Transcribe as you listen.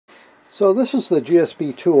So this is the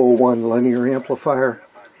GSB-201 linear amplifier,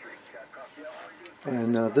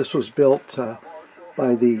 and this was built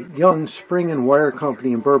by the Young Spring and Wire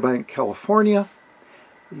Company in Burbank, California.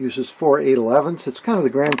 It uses 4 811s. It's kind of the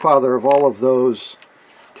grandfather of all of those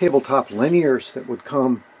tabletop linears that would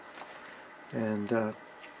come, and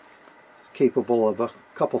it's capable of a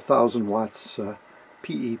couple thousand watts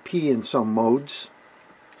PEP in some modes.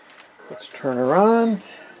 Let's turn her on.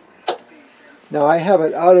 Now I have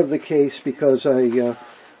it out of the case because I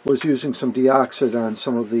was using some deoxide on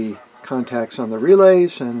some of the contacts on the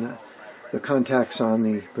relays and the contacts on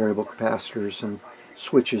the variable capacitors and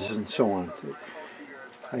switches and so on.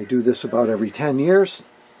 I do this about every 10 years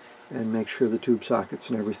and make sure the tube sockets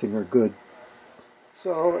and everything are good.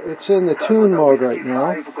 So it's in the tune mode right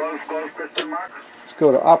now. Let's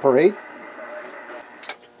go to operate.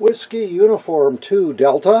 Whiskey Uniform 2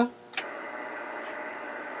 Delta.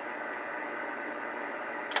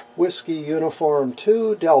 Whiskey Uniform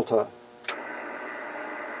 2 Delta.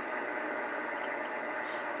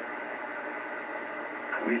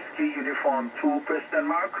 Whiskey Uniform 2 question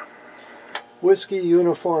mark. Whiskey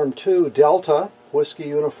Uniform 2 Delta. Whiskey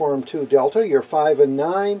Uniform 2 Delta. You're 5 and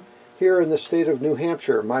 9 here in the state of New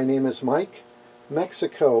Hampshire. My name is Mike.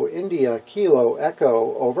 Mexico, India, Kilo,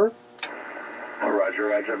 Echo, over. Roger,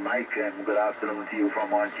 Roger, Mike, and good afternoon to you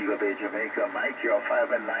from Montego Bay, Jamaica. Mike, you're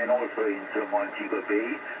 5 and 9 also into Montego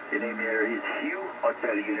Bay. The name here is Hugh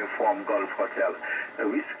Hotel Uniform Golf Hotel.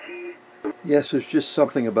 Whiskey. Yes, there's just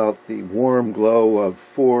something about the warm glow of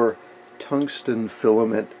 4 tungsten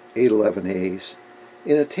filament 811As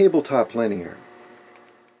in a tabletop linear.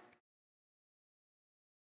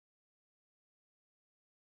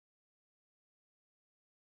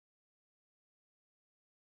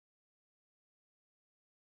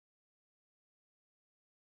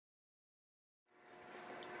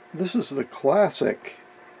 This is the classic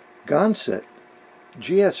Gonset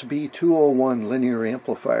GSB-201 linear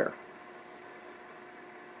amplifier.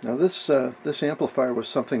 Now this amplifier was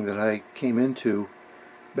something that I came into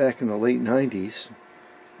back in the late 90s.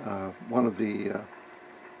 One of the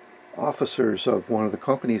officers of one of the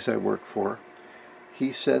companies I worked for,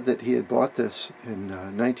 he said that he had bought this in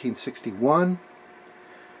 1961,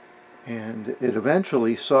 and it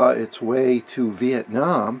eventually saw its way to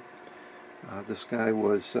Vietnam. This guy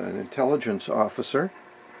was an intelligence officer,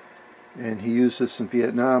 and he used this in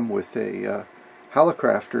Vietnam with a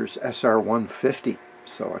Hallicrafter's SR-150,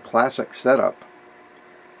 so a classic setup.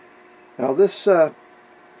 Now this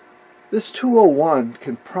 201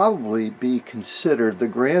 can probably be considered the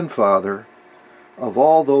grandfather of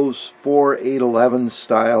all those 4 811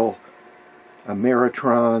 style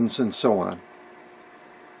Ameritrons and so on.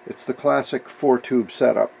 It's the classic 4-tube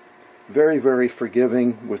setup. Very, very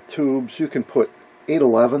forgiving with tubes. You can put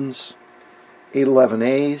 811s,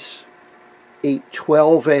 811As,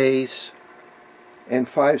 812As, and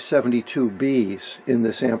 572Bs in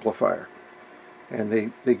this amplifier.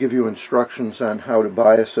 And they give you instructions on how to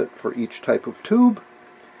bias it for each type of tube.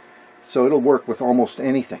 So it'll work with almost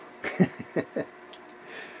anything.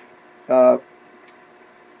 The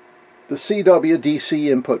CW DC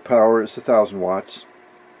input power is 1000 watts.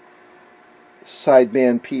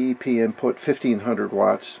 Sideband PEP input 1500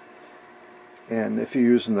 watts, and if you're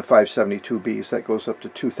using the 572Bs, that goes up to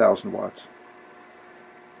 2000 watts.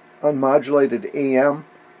 Unmodulated AM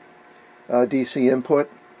DC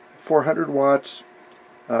input 400 watts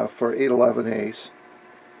for 811As,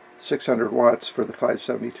 600 watts for the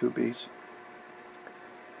 572Bs.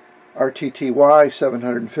 RTTY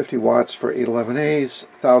 750 watts for 811As,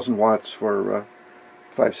 1000 watts for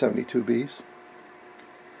 572Bs.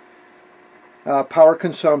 Power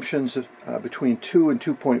consumptions between 2 and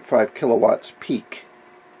 2.5 kilowatts peak.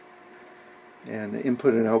 And the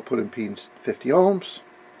input and output impedance 50 ohms.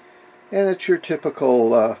 And it's your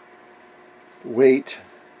typical weight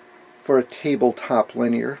for a tabletop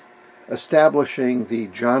linear, establishing the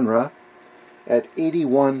genre at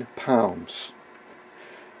 81 pounds.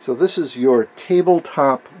 So this is your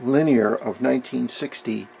tabletop linear of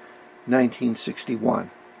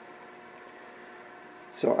 1960-1961.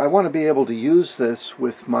 So I want to be able to use this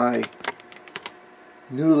with my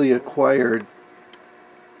newly acquired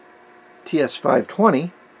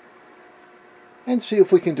TS520 and see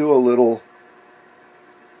if we can do a little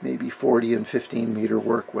maybe 40 and 15 meter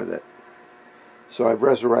work with it. So I've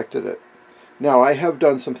resurrected it. Now I have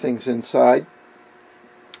done some things inside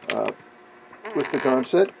with the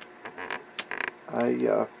Gonset.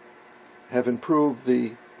 I have improved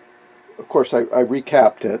the, of course I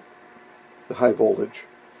recapped it, the high voltage,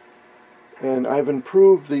 and I've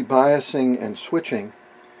improved the biasing and switching,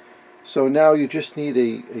 so now you just need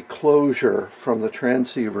a closure from the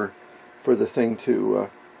transceiver for the thing to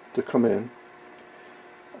come in.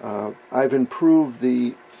 I've improved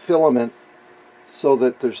the filament so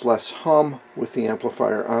that there's less hum with the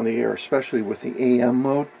amplifier on the air, especially with the AM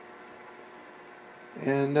mode.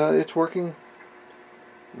 And it's working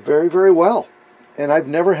very, very well. And I've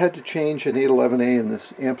never had to change an 811A in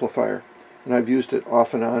this amplifier. And I've used it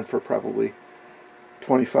off and on for probably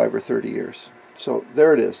 25 or 30 years. So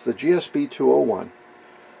there it is, the GSB-201.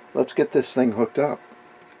 Let's get this thing hooked up.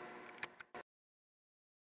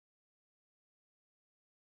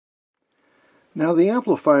 Now the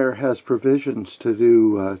amplifier has provisions to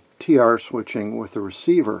do TR switching with the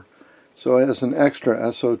receiver. So it has an extra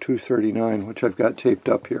SO239, which I've got taped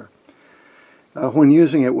up here. When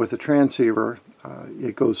using it with a transceiver,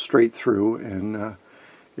 it goes straight through, and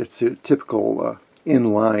it's a typical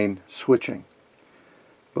inline switching.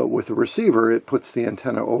 But with the receiver, it puts the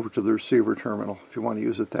antenna over to the receiver terminal, if you want to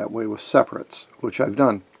use it that way with separates, which I've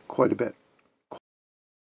done quite a bit.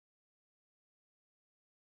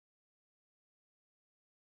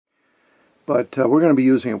 But we're going to be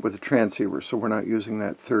using it with a transceiver, so we're not using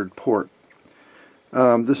that third port.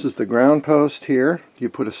 This is the ground post here. You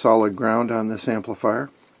put a solid ground on this amplifier.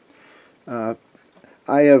 I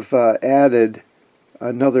have added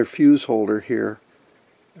another fuse holder here,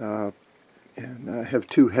 and I have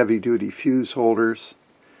two heavy-duty fuse holders.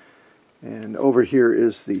 And over here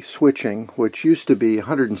is the switching, which used to be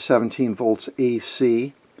 117 volts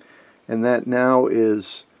AC, and that now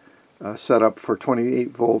is set up for 28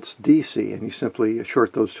 volts DC, and you simply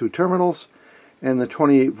short those two terminals, and the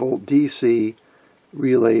 28 volt DC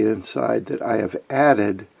relay inside that I have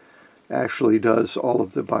added actually does all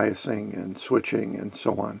of the biasing and switching and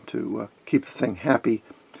so on to keep the thing happy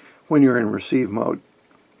when you're in receive mode.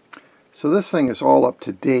 So this thing is all up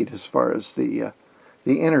to date as far as the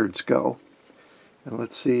innards go. And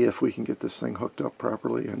let's see if we can get this thing hooked up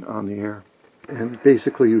properly and on the air. And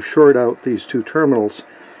basically you short out these two terminals,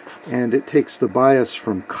 and it takes the bias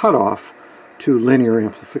from cutoff to linear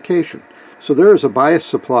amplification. So there is a bias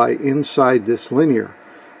supply inside this linear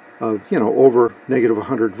of, over negative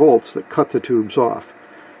 100 volts that cut the tubes off.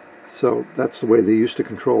 So that's the way they used to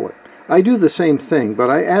control it. I do the same thing, but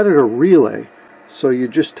I added a relay. So you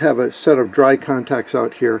just have a set of dry contacts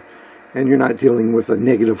out here, and you're not dealing with a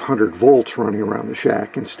negative 100 volts running around the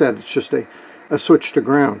shack. Instead, it's just a switch to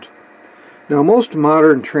ground. Now, most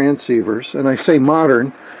modern transceivers, and I say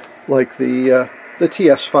modern, like the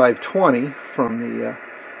TS520 from the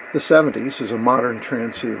 70s is a modern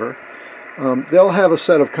transceiver, they'll have a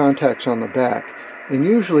set of contacts on the back. And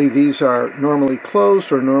usually these are normally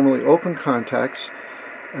closed or normally open contacts.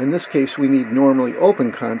 In this case, we need normally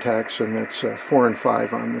open contacts, and that's 4 and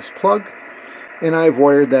 5 on this plug. And I've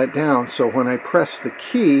wired that down, so when I press the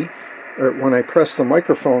key, or when I press the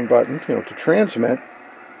microphone button, to transmit,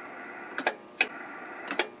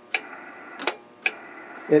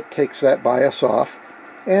 it takes that bias off,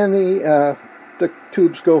 and the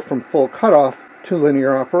tubes go from full cutoff to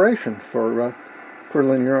linear operation for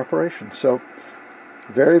linear operation. So,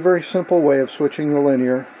 very, very simple way of switching the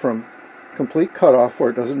linear from complete cutoff, where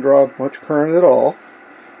it doesn't draw much current at all,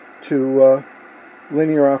 to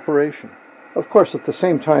linear operation. Of course, at the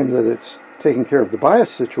same time that it's taking care of the bias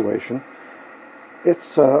situation,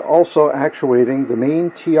 it's also actuating the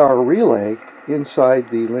main TR relay inside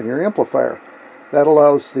the linear amplifier. That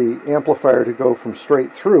allows the amplifier to go from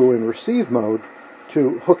straight through in receive mode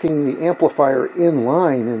to hooking the amplifier in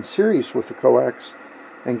line in series with the coax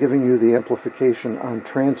and giving you the amplification on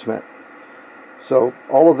transmit. So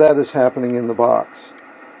all of that is happening in the box.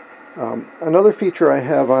 Another feature I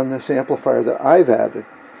have on this amplifier that I've added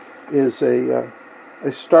is a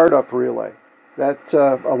startup relay. That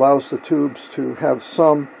allows the tubes to have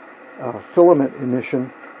some filament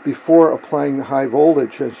emission before applying the high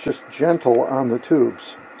voltage. It's just gentle on the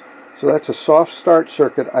tubes. So that's a soft start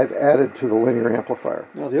circuit I've added to the linear amplifier.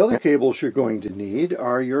 Now the other cables you're going to need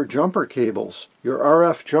are your jumper cables, your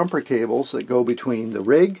RF jumper cables that go between the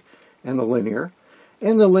rig and the linear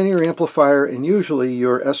amplifier, and usually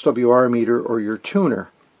your SWR meter or your tuner.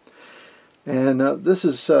 And this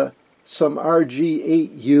is some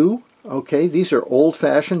RG8U. Okay, these are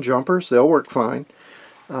old-fashioned jumpers. They'll work fine.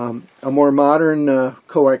 A more modern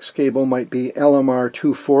coax cable might be LMR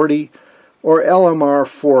 240 or LMR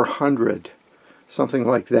 400, something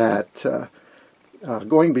like that.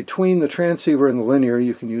 Going between the transceiver and the linear,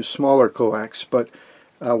 you can use smaller coax, but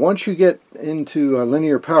once you get into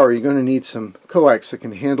linear power, you're going to need some coax that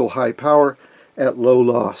can handle high power at low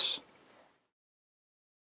loss.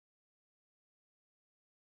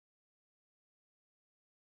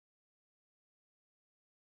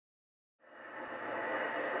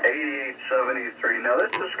 73. Now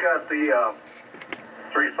this has got the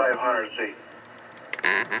 3500C.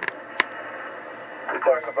 You're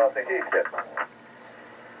talking about the heat kit.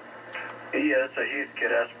 Yeah, it's a heat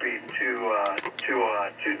kit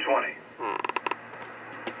SSB-201.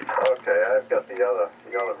 Okay, I've got the other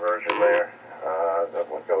version there. That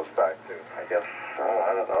one goes back to, I guess,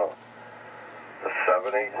 I don't know, the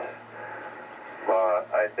 70s. But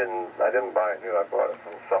I didn't buy it new. I bought it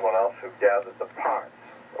from someone else who gathered the parts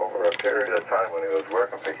over a period of time when he was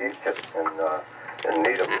working for heat kits in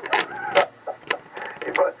Needham.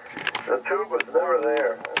 But the tube was never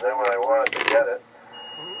there, and then when I wanted to get it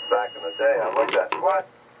back in the day, I looked at what.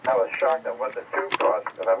 I was shocked at what the tube cost,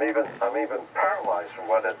 and I'm even paralyzed from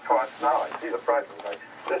what it costs now. I see the price and I'm like,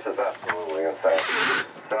 this is absolutely insane.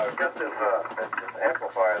 So I've got this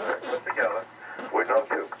amplifier there put together with no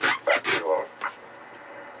tube. Back to you,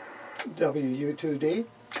 WU2D.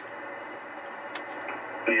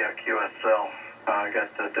 Yeah, QSL. I got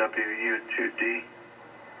the WU2D.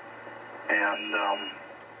 And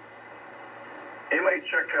you might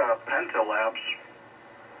check Penta Labs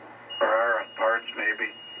for RF parts,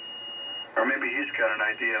 maybe. Or maybe he's got an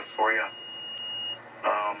idea for you.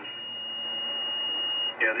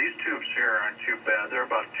 Yeah, these tubes here aren't too bad. They're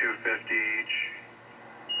about $250 each.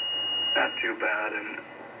 Not too bad, and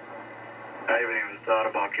I haven't even thought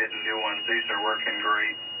about getting new ones. These are working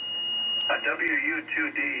great.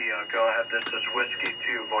 WU2D, go ahead. This is Whiskey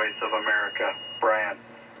 2, Voice of America. Brian,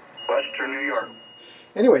 Western New York.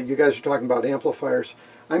 Anyway, you guys are talking about amplifiers.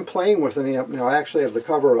 I'm playing with an amp now. I actually have the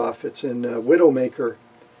cover off. It's in Widowmaker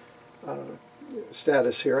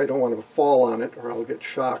status here. I don't want to fall on it or I'll get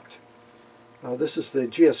shocked. This is the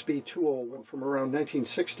GSB-201 from around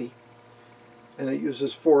 1960, and it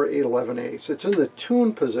uses 4 811As. It's in the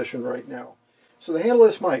tune position right now. So the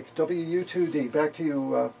handleless mic, WU2D. Back to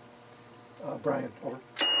you, Brian. Over.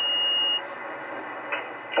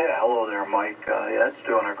 Yeah, hello there, Mike. Yeah, it's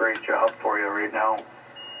doing a great job for you right now.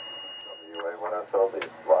 WA1SLV,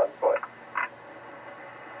 rod foot.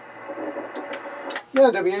 Yeah,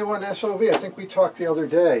 WA1SLV. I think we talked the other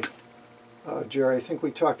day. Jerry, I think we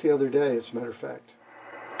talked the other day, as a matter of fact.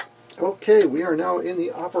 Okay, we are now in the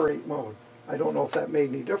operate mode. I don't know if that made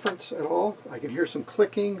any difference at all. I can hear some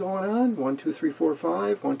clicking going on. 1, 2, 3, 4,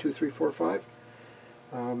 5. 1, 2, 3, 4, 5.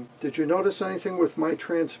 Did you notice anything with my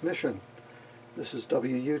transmission? This is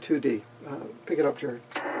WU2D. Pick it up, Jerry.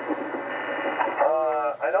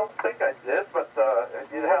 I don't think I did, but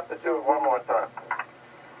you'd have to do it one more time.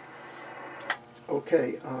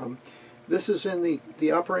 Okay, this is in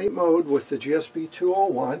the operate mode with the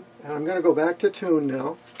GSB-201, and I'm going to go back to tune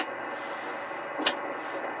now.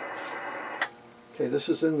 Okay, this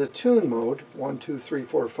is in the tune mode. 1, 2, 3,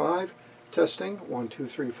 4, 5. Testing. 1, 2,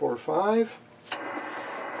 3, 4, 5.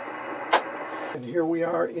 And here we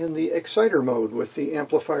are in the exciter mode with the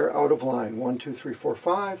amplifier out of line. 1, 2, 3, 4,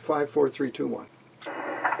 5. 5, 4, 3, 2, 1.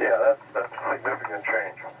 Yeah, that's a significant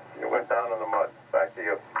change. You went down in the mud. Back to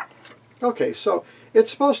you. Okay, so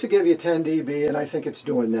it's supposed to give you 10 dB, and I think it's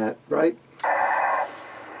doing that, right?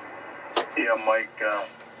 Yeah, Mike,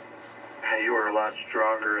 you were a lot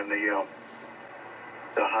stronger in the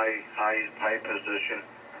high position,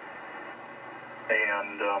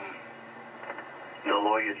 and the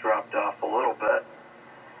low you dropped off a little bit,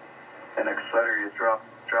 and exciter you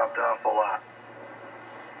dropped off a lot.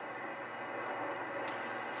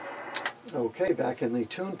 Okay, back in the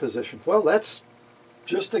tune position. Well, that's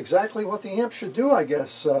just exactly what the amp should do, I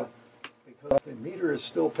guess, because the meter is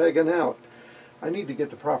still pegging out. I need to get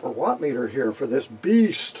the proper watt meter here for this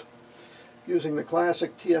beast. Using the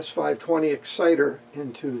classic TS520 exciter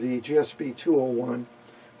into the GSB-201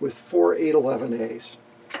 with 4 811As.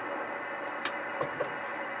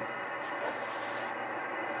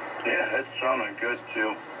 Yeah, it's sounding good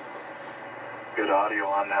too. Good audio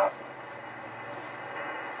on that.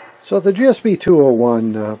 So the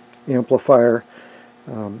GSB-201 amplifier,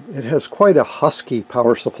 it has quite a husky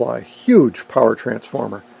power supply, huge power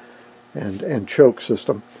transformer and choke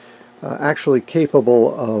system, actually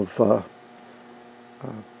capable of,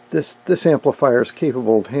 this amplifier is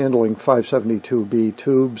capable of handling 572B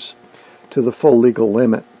tubes to the full legal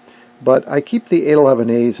limit. But I keep the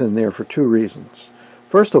 811As in there for two reasons.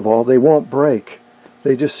 First of all, they won't break.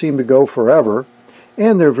 They just seem to go forever,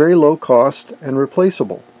 and they're very low cost and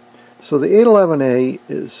replaceable. So the 811A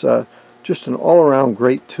is just an all-around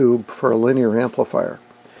great tube for a linear amplifier.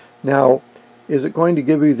 Now, is it going to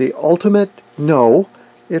give you the ultimate? No.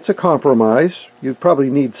 It's a compromise. You'd probably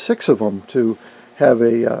need 6 of them to have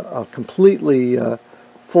a completely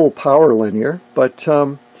full power linear, but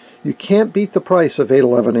you can't beat the price of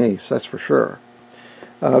 811As, that's for sure.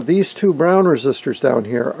 These two brown resistors down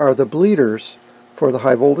here are the bleeders for the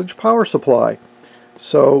high voltage power supply.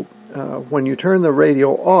 So when you turn the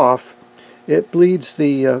radio off, it bleeds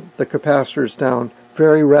the capacitors down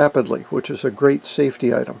very rapidly, which is a great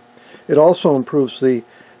safety item. It also improves the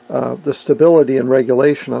stability and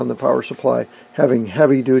regulation on the power supply, having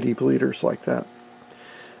heavy-duty bleeders like that.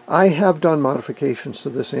 I have done modifications to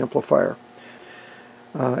this amplifier.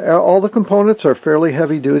 All the components are fairly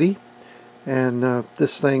heavy-duty, and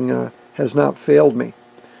this thing has not failed me.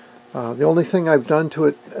 The only thing I've done to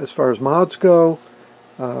it as far as mods go,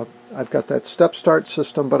 I've got that step-start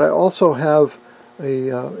system, but I also have a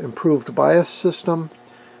improved bias system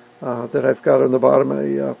that I've got on the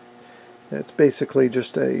bottom. It's basically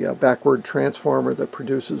just a backward transformer that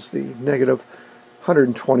produces the negative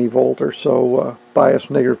 120 volt or so bias,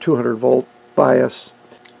 negative 200 volt bias.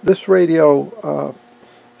 This radio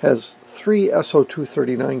has 3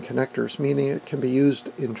 SO239 connectors, meaning it can be used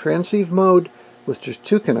in transceive mode with just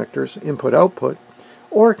 2 connectors, input-output,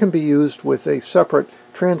 or it can be used with a separate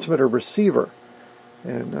transmitter-receiver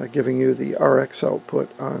and giving you the RX output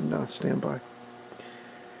on standby.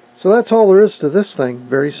 So that's all there is to this thing.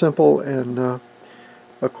 Very simple, and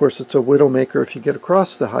of course it's a widowmaker if you get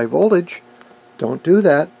across the high voltage. Don't do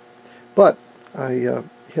that. But I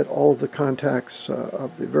hit all of the contacts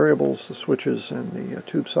of the variables, the switches, and the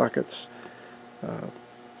tube sockets,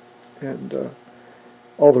 and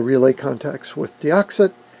all the relay contacts with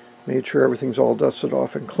deoxit. Made sure everything's all dusted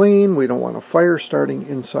off and clean. We don't want a fire starting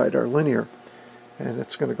inside our linear. And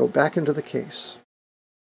it's going to go back into the case.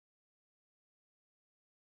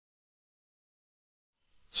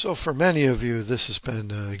 So for many of you, this has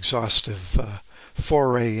been an exhaustive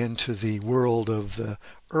foray into the world of the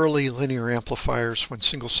early linear amplifiers when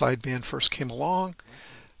single sideband first came along.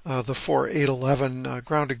 The 4811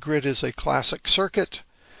 grounded grid is a classic circuit.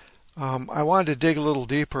 I wanted to dig a little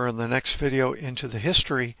deeper in the next video into the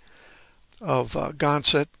history of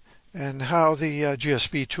Gonset and how the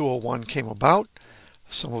GSB-201 came about,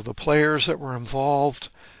 some of the players that were involved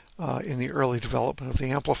in the early development of the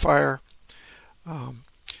amplifier.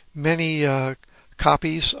 Many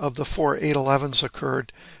copies of the 4811s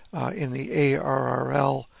occurred in the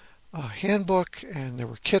ARRL handbook, and there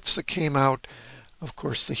were kits that came out. Of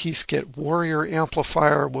course, the Heathkit Warrior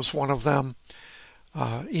amplifier was one of them.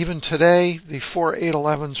 Even today, the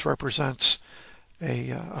 4811s represents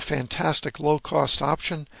a fantastic low-cost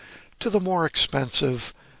option to the more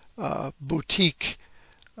expensive boutique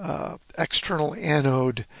external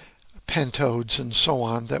anode pentodes and so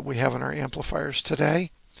on that we have in our amplifiers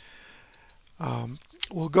today.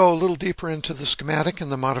 We'll go a little deeper into the schematic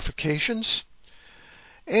and the modifications,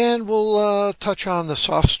 and we'll touch on the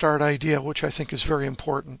soft start idea, which I think is very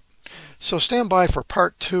important. So stand by for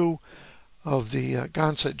part 2 of the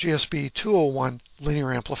Gonset GSB-201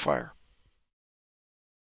 linear amplifier.